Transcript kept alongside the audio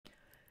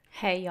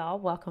Hey y'all,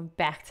 welcome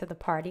back to the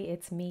party.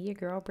 It's me, your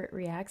girl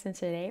BrittReacts, and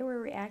today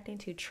we're reacting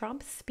to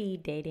Trump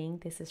speed dating.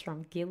 This is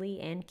from Gilly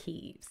and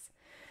Keeves.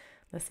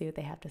 Let's see what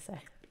they have to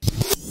say.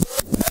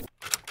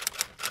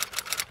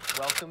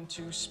 Welcome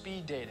to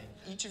speed dating.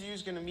 Each of you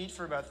is going to meet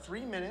for about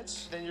 3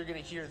 minutes. Then you're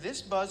going to hear this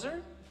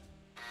buzzer.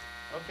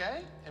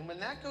 Okay? And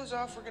when that goes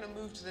off, we're going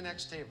to move to the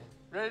next table.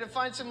 Ready to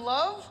find some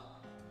love?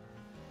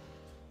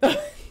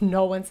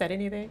 No one said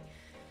anything.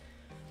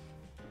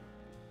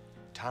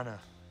 Tana.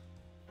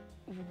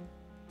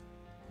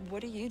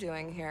 What are you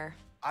doing here?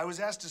 I was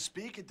asked to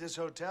speak at this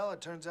hotel.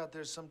 It turns out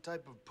there's some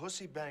type of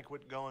pussy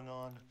banquet going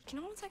on. Can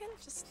you hold 1 second?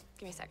 Just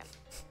give me a second.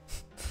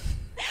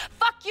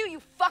 Fuck you, you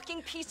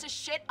fucking piece of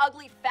shit,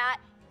 ugly, fat,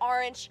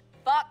 orange,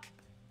 fuck.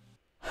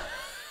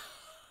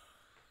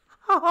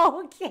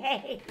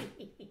 Okay.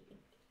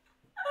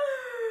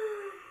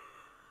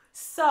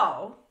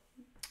 So,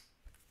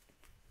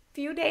 a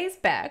few days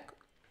back,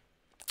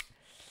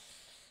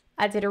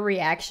 I did a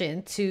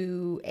reaction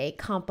to a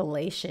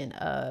compilation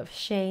of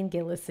Shane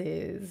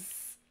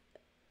Gillis's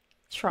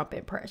Trump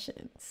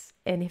impressions.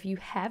 And if you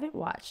haven't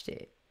watched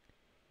it,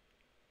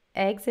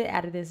 exit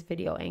out of this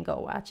video and go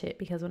watch it,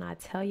 because when I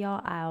tell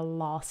y'all, I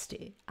lost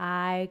it.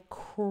 I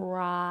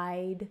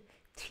cried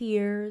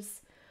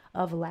tears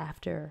of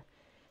laughter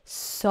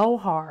so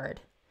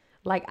hard.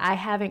 Like, I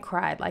haven't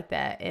cried like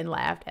that and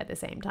laughed at the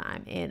same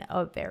time in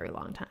a very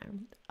long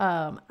time.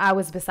 I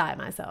was beside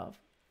myself.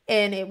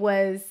 And it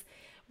was,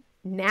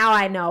 now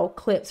I know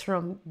clips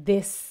from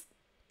this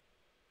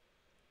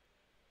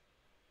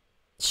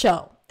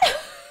show.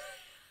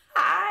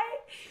 I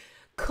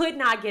could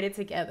not get it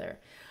together.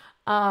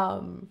 I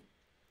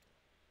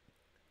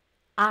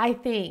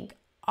think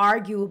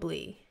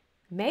arguably,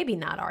 maybe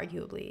not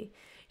arguably,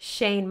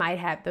 Shane might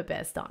have the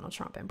best Donald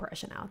Trump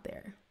impression out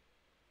there.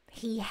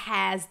 He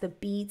has the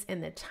beats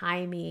and the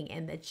timing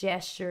and the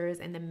gestures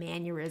and the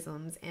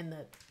mannerisms and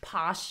the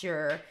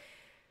posture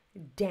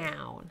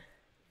down.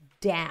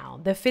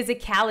 The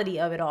physicality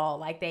of it all.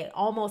 Like, they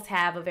almost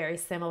have a very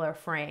similar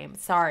frame.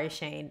 Sorry,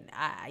 Shane.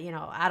 I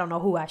don't know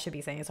who I should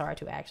be saying sorry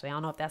to, actually. I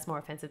don't know if that's more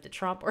offensive to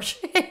Trump or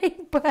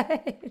Shane,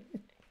 but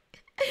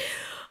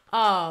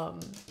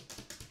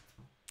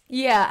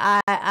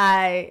yeah,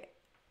 I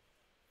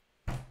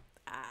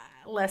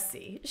let's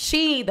see.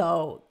 She,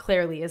 though,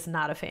 clearly is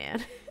not a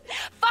fan.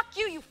 Fuck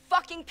you, you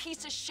fucking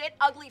piece of shit,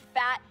 ugly,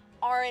 fat,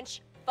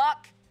 orange,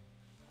 fuck.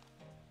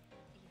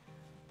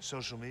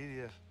 Social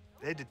media.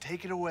 They had to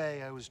take it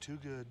away. I was too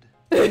good.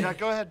 Now,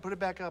 go ahead, put it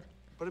back up.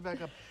 Put it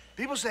back up.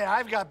 People say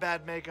I've got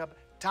bad makeup.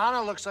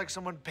 Tana looks like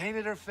someone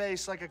painted her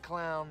face like a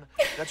clown.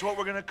 That's what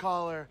we're gonna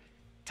call her.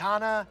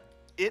 Tana,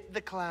 it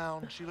the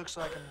clown. She looks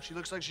like him. She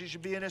looks like she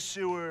should be in a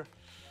sewer,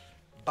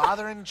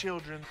 bothering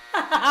children.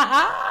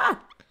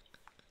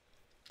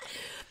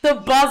 The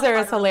buzzer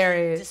is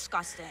hilarious.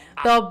 Disgusting.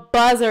 The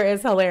buzzer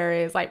is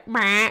hilarious. Like,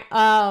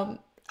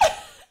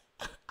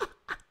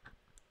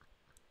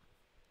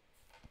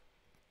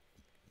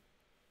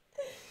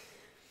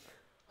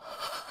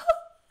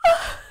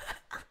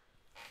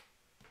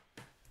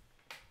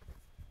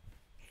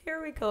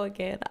 here we go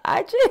again.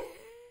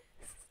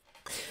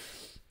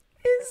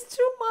 It's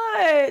too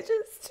much.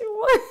 It's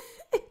too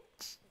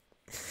much.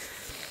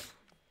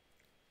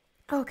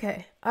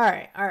 Okay. All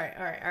right.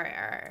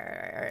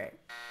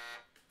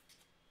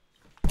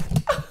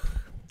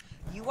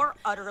 You are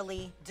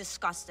utterly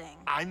disgusting.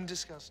 I'm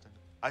disgusting.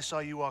 I saw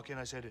you walk in.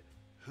 I said,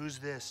 who's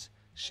this?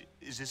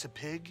 Is this a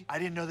pig? I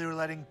didn't know they were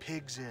letting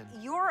pigs in.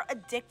 You're a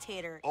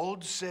dictator.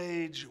 Old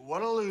sage,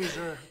 what a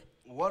loser.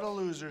 What a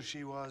loser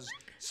she was.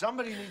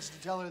 Somebody needs to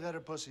tell her that her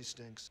pussy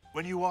stinks.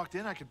 When you walked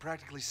in, I could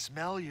practically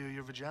smell you.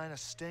 Your vagina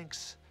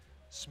stinks.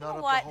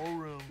 Smelled up the whole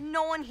room.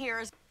 No one here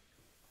is.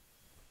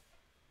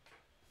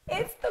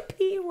 It's the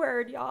P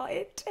word, y'all.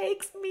 It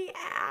takes me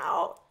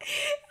out.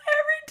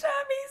 Every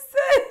time he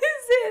says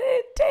it,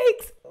 it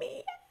takes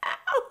me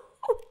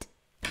out.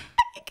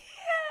 I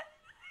can't.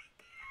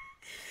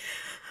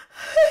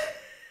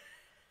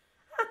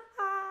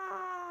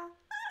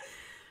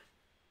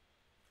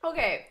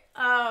 Okay.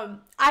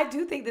 I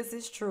do think this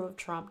is true of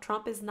Trump.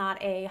 Trump is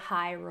not a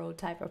high road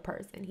type of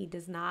person. He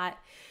does not,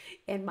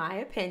 in my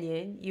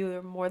opinion,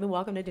 you're more than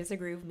welcome to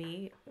disagree with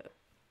me.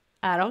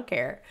 I don't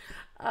care.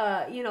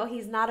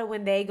 He's not a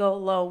when they go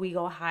low, we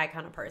go high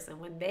kind of person.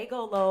 When they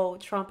go low,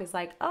 Trump is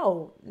like,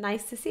 oh,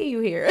 nice to see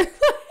you here.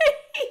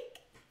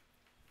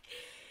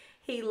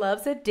 He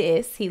loves a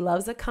diss. He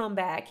loves a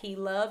comeback. He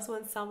loves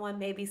when someone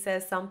maybe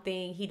says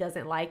something he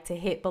doesn't like to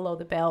hit below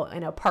the belt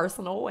in a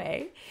personal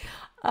way.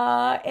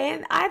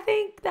 And I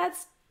think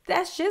that's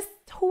just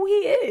who he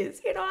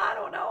is. I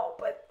don't know,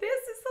 but this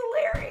is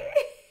hilarious.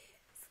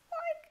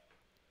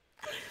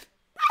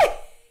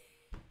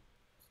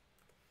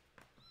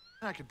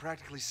 I could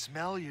practically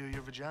smell you.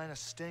 Your vagina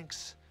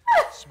stinks.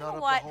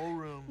 Smelled up the whole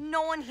room.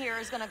 No one here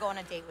is gonna go on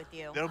a date with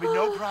you. There'll be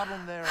no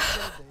problem there.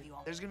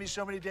 There's gonna be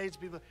so many dates.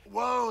 People,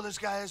 whoa, this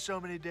guy has so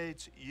many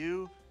dates.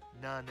 You,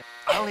 none.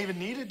 I don't even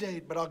need a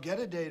date, but I'll get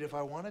a date if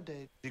I want a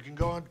date. You can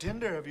go on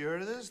Tinder. Have you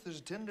heard of this?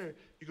 There's Tinder.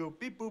 You go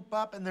beep, boop,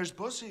 pop, and there's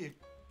pussy.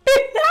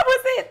 That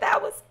was it.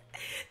 That was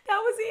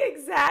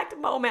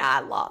moment I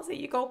lost it.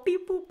 You go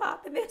beep boop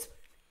pop and this.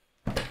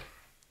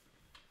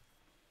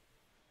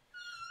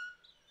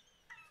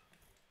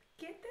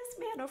 Get this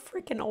man a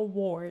freaking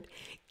award.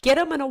 Get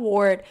him an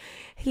award.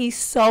 He's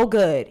so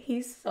good.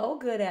 He's so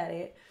good at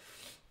it.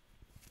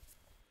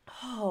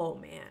 Oh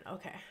man.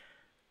 Okay.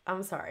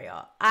 I'm sorry,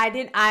 y'all.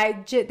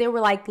 There were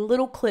like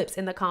little clips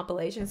in the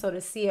compilation. So to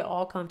see it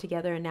all come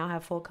together and now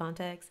have full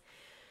context,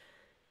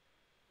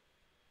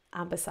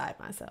 I'm beside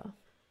myself.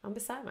 I'm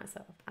beside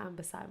myself.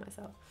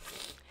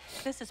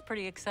 This is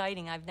pretty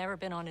exciting. I've never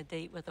been on a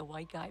date with a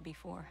white guy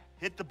before.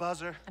 Hit the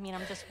buzzer. I mean,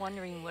 I'm just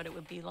wondering what it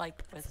would be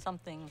like with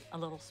something a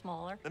little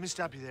smaller. Let me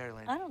stop you there,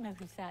 Elaine. I don't know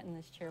who sat in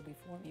this chair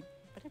before me,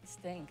 but it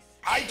stinks.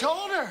 I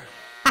told her.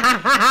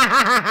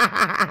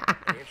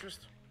 Any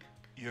interest?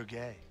 You're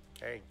gay.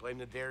 Hey, blame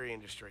the dairy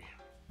industry.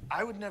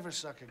 I would never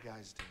suck a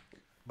guy's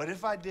dick. But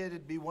if I did,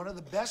 it'd be one of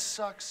the best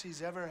sucks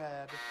he's ever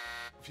had.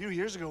 A few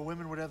years ago,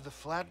 women would have the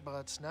flat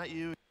butts, not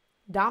you.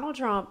 Donald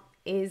Trump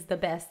is the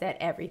best at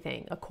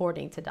everything,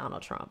 according to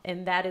Donald Trump.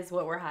 And that is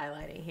what we're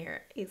highlighting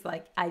here. He's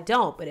like, I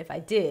don't, but if I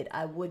did,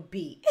 I would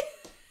be.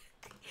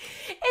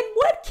 And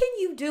what can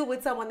you do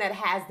with someone that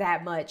has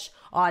that much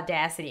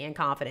audacity and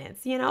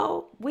confidence? You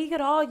know, we could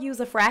all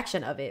use a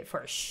fraction of it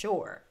for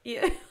sure.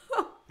 Yeah.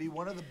 Be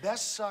one of the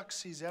best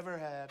sucks he's ever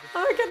had.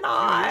 I A few years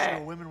cannot.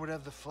 ago, women would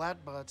have the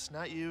flat butts,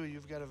 not you.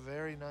 You've got a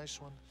very nice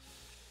one.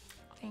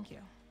 Thank you.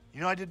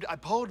 You know, I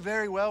polled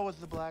very well with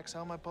the blacks.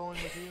 How am I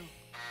polling with you?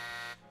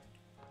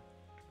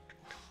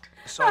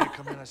 I saw you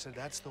come in. I said,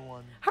 that's the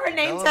one. Her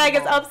name Bella tag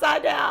is Lamar.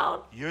 upside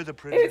down. You're the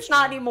prettiest. It's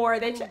not one. anymore.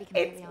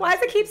 Why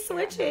does it keep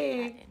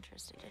switching?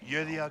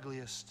 You're the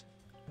ugliest.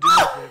 Do me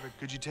a favor.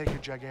 Could you take your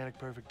gigantic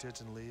perfect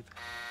tits and leave?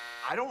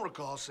 I don't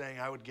recall saying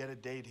I would get a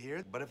date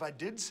here, but if I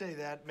did say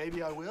that,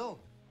 maybe I will.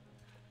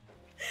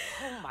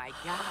 Oh my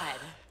God.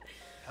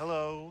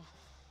 Hello.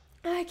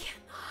 I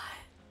cannot.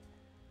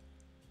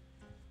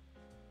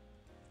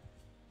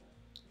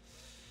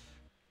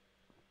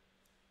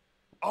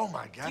 Oh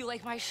my God. Do you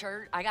like my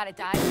shirt? I got it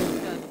dyed. I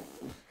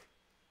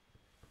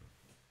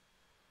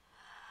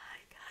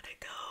gotta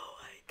go.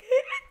 I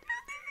can't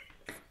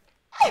do this.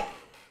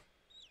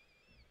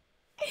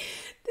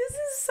 This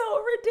is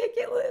so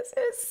ridiculous.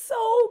 It's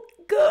so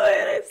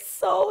good. It's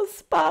so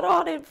spot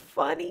on and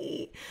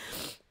funny.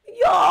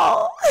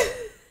 Y'all.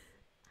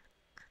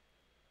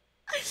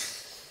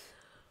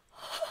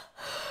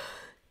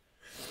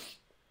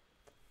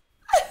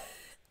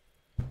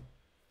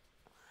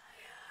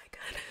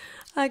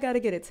 I gotta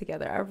get it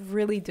together. I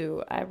really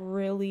do. I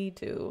really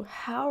do.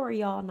 How are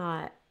y'all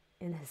not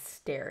in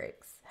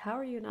hysterics? How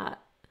are you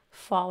not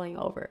falling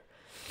over?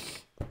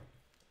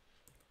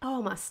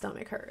 Oh, my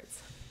stomach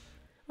hurts.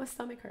 My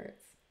stomach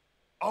hurts.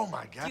 Oh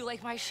my God. Do you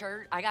like my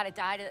shirt? I got it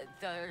dyed at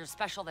the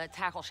special at the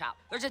tackle shop.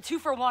 There's a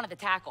 2-for-1 at the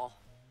tackle.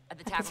 At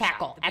the tackle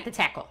shop. At the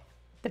tackle.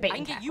 The bait I can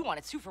and get tackle. you one.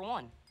 It's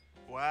 2-for-1.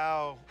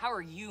 Wow. How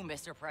are you,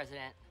 Mr.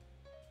 President?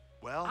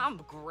 Well, I'm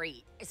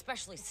great,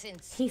 especially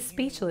since He's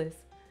speechless.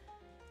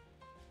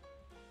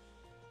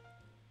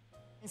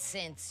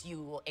 Since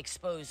you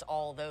exposed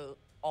all the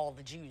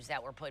Jews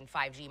that were putting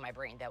 5G in my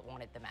brain that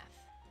wanted the meth.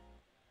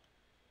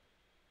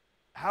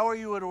 how are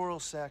you at oral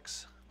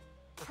sex?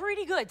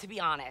 Pretty good, to be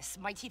honest.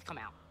 My teeth come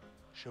out.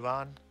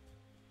 Siobhan,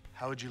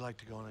 how would you like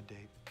to go on a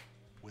date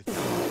with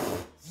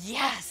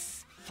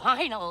Yes,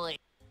 finally.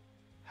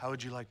 How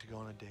would you like to go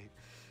on a date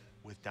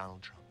with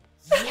Donald Trump?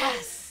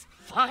 Yes,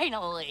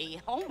 finally.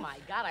 Oh my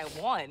God, I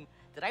won.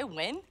 Did I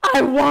win?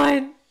 I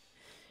won.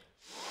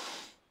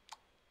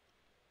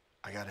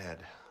 I got head.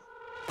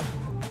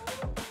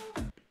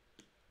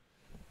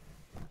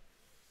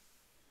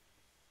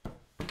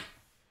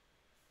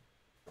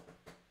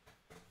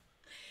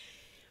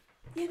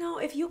 You know,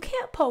 if you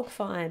can't poke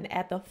fun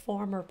at the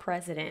former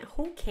president,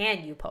 who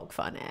can you poke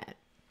fun at?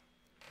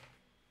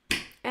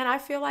 And I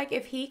feel like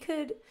if he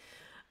could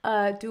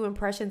do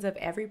impressions of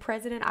every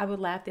president, I would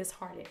laugh this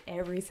hard at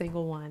every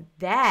single one.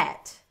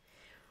 That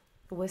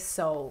was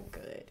so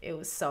good. It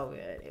was so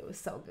good. It was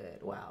so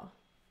good. Wow.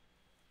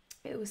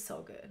 It was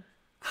so good.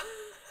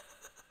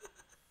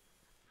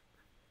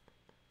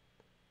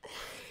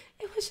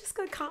 It was just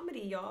good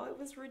comedy, y'all. It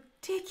was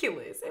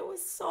ridiculous. It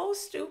was so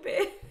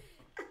stupid.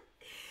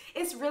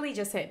 It's really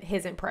just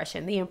his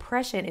impression. The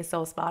impression is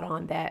so spot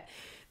on that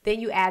then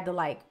you add the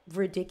like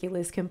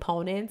ridiculous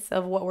components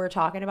of what we're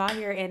talking about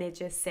here, and it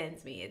just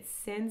sends me. It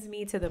sends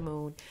me to the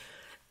moon.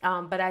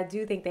 But I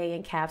do think they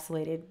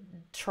encapsulated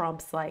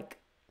Trump's like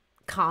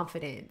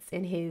confidence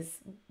in his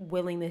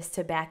willingness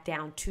to back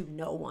down to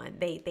no one.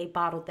 They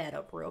bottled that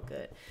up real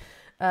good.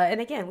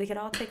 And again, we could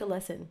all take a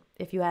lesson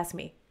if you ask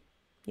me.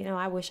 You know,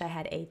 I wish I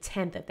had a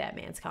 10th of that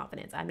man's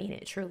confidence. I mean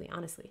it, truly,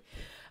 honestly.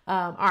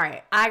 All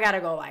right, I gotta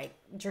go like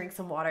drink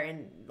some water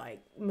and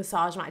like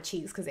massage my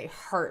cheeks because they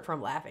hurt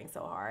from laughing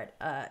so hard.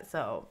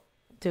 So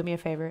do me a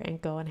favor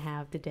and go and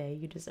have the day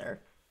you deserve.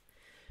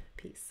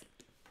 Peace.